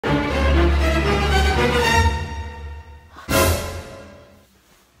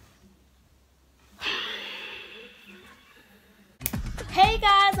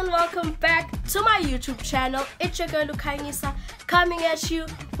welcome back to my YouTube channel. It's your girl Lukhanyisa coming at you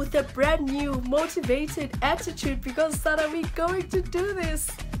with a brand new motivated attitude because son, are we going to do this?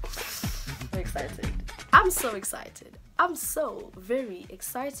 I'm excited. I'm so excited. I'm so very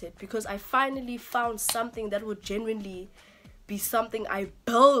excited because I finally found something that would genuinely be something I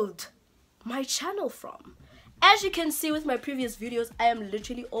build my channel from. As you can see with my previous videos, I am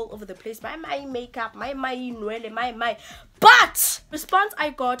literally all over the place. My makeup, my but response I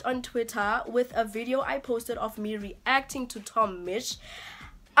got on Twitter with a video I posted of me reacting to Misch.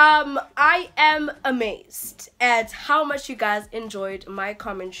 I am amazed at how much you guys enjoyed my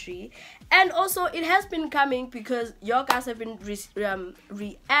commentary, and also it has been coming because you guys have been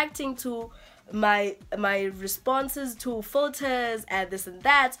reacting to my responses to filters and this and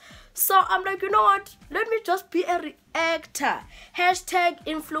that. So I'm like, you know what, let me just be a reactor,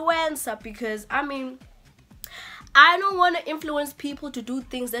 #influencer, because I mean, I don't want to influence people to do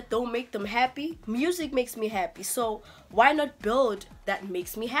things that don't make them happy. Music makes me happy, so why not build that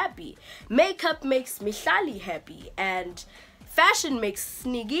makes me happy? Makeup makes me Hlali happy, and fashion makes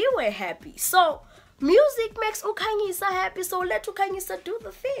Snigiwe happy. So music makes Ukhanyisa happy, so let Ukhanyisa do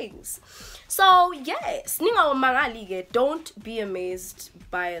the things. So yes, don't be amazed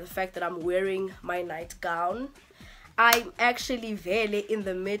by the fact that I'm wearing my nightgown. I'm actually very in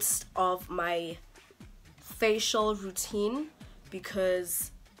the midst of my facial routine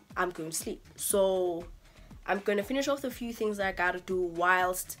because I'm going to sleep. So I'm going to finish off the few things I gotta do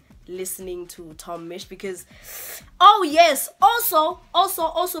whilst listening to Misch, because oh yes, also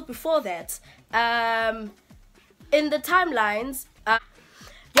before that, in the timelines,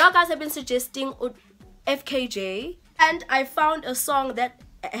 y'all guys have been suggesting FKJ, and I found a song that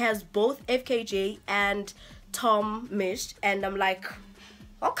has both FKJ and Misch, and I'm like,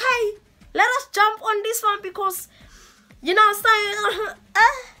 okay, let us jump on this one because, you know what I'm saying,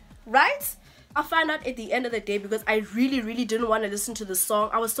 right? I found out at the end of the day because I really didn't want to listen to the song.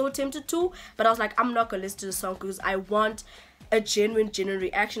 I was so tempted to, but I was like, I'm not gonna listen to the song because I want a genuine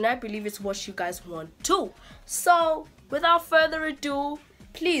reaction. I believe it's what you guys want too. So without further ado,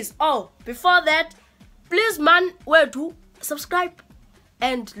 please, before that, please man, where to subscribe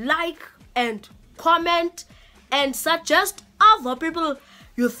and like and comment and suggest other people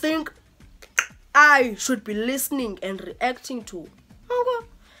you think I should be listening and reacting to. Okay.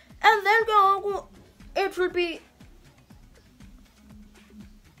 And then it will be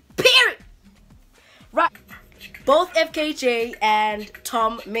period. Right. Both FKJ and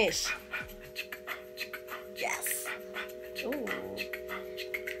Misch. Yes. Ooh.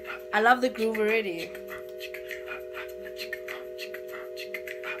 I love the groove already.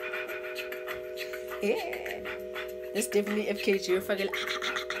 Yeah. This definitely FKJ. Fucking.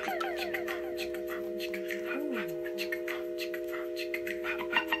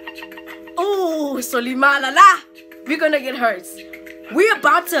 Oh, Solimala la. We're gonna get hurt. We're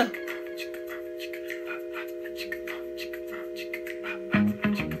about to.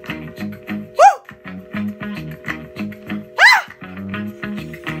 Woo! Ah!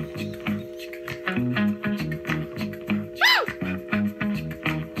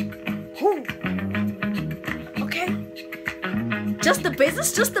 Woo! Okay. Just the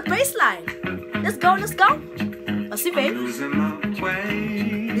basis, just the baseline. Let's go, let's go. I'll see, babe. Losing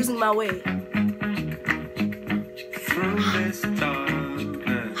my way. This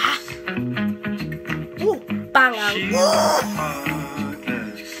darkness. Ooh, bang.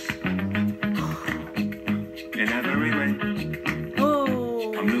 In every way.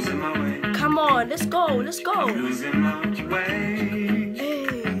 Ooh. I'm losing my way. Come on, let's go, let's go. I'm losing my way.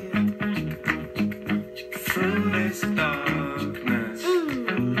 Hey. Through this darkness.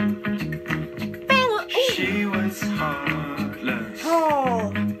 Bang. She was heartless.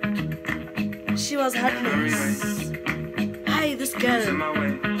 Oh. She was heartless. Hi, this girl. Losing my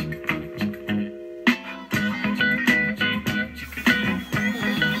way.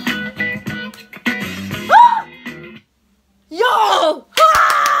 Ah! Yo!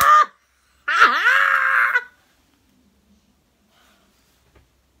 Ah!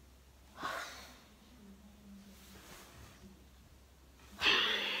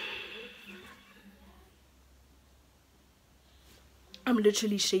 I'm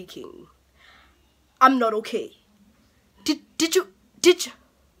literally shaking. I'm not okay.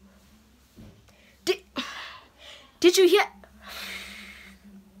 Did you hear?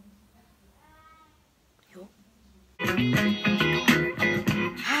 Yo.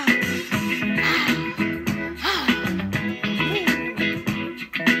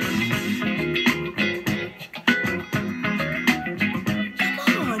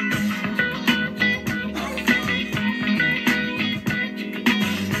 Come on.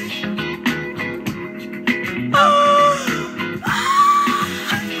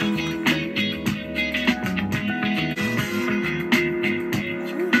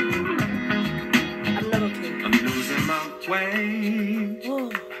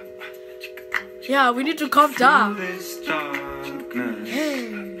 We need to calm down. Through this darkness,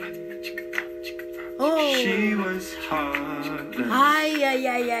 Oh. she was heartless.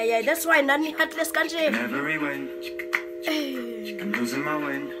 Ay. That's why Nani heartless country. In every way, I'm losing my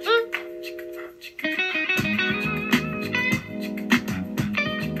way.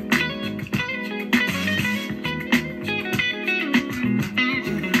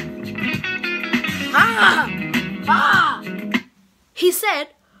 He said,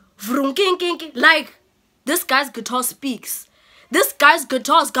 "Vrunkinkinki," like this guy's guitar speaks. This guy's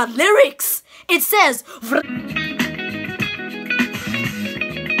guitar's got lyrics. It says,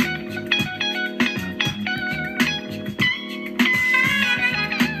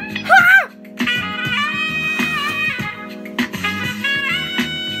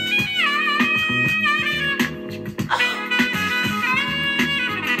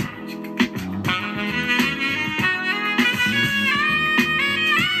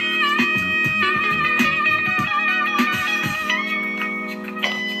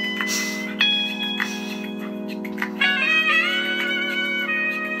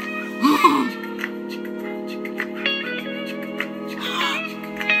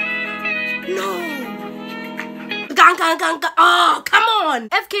 oh, come on.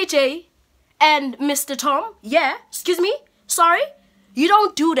 FKJ and Mr. Tom, yeah, excuse me, sorry, you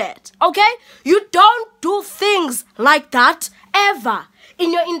don't do that, okay? You don't do things like that ever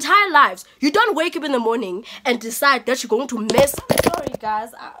in your entire lives. You don't wake up in the morning and decide that you're going to mess. Sorry,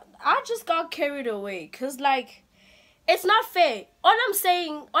 guys, I just got carried away because, like, it's not fair. All I'm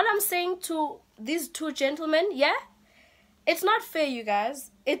saying to these two gentlemen, yeah, it's not fair, you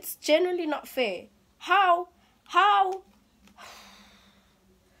guys. It's generally not fair. How?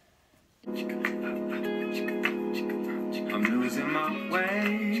 I'm losing my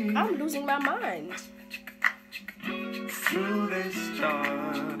way. I'm losing my mind. Through this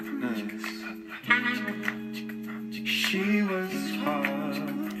darkness, she was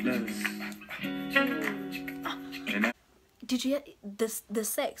heartless. Did you hear this? The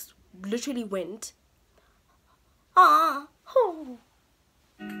sex literally went. Oh.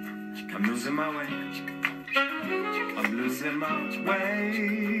 I'm losing my way. I'm losing my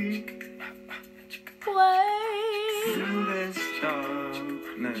way. Through this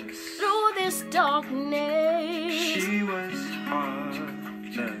darkness, she was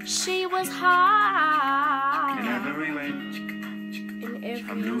heartless. She was high. In every way, In every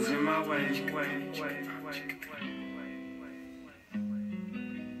I'm losing my way.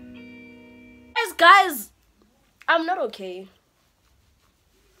 Guys, I'm not okay.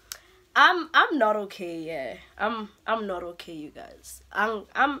 I'm not okay. Yeah, I'm not okay, you guys. I'm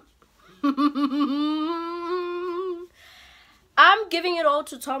I'm giving it all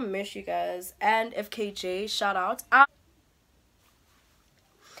to Tom Misch, you guys, and FKJ. Shout out.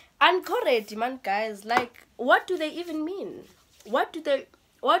 And correct, man, guys. Like, what do they even mean? What do they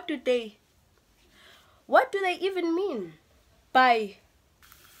even mean by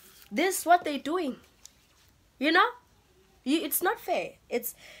this? What they doing? You know, it's not fair.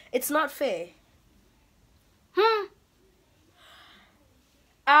 It's not fair.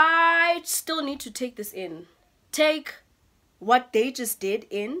 I still need to take this in. Take what they just did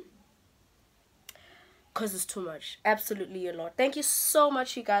in. Because it's too much. Absolutely a lot. Thank you so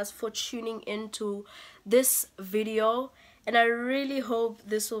much, you guys, for tuning into this video. And I really hope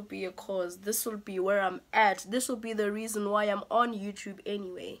this will be a cause. This will be where I'm at. This will be the reason why I'm on YouTube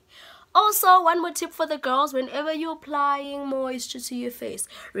anyway. Also, one more tip for the girls. Whenever you're applying moisture to your face,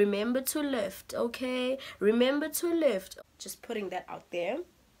 remember to lift, okay? Remember to lift. Just putting that out there.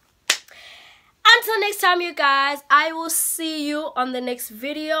 Until next time, you guys, I will see you on the next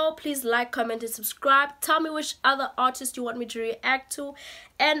video. Please like, comment, and subscribe. Tell me which other artist you want me to react to,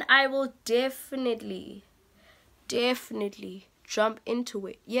 and I will definitely jump into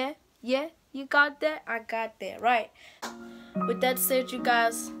it. Yeah, you got that? I got that. Right. With that said, you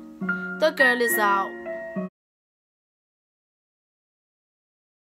guys, the girl is out.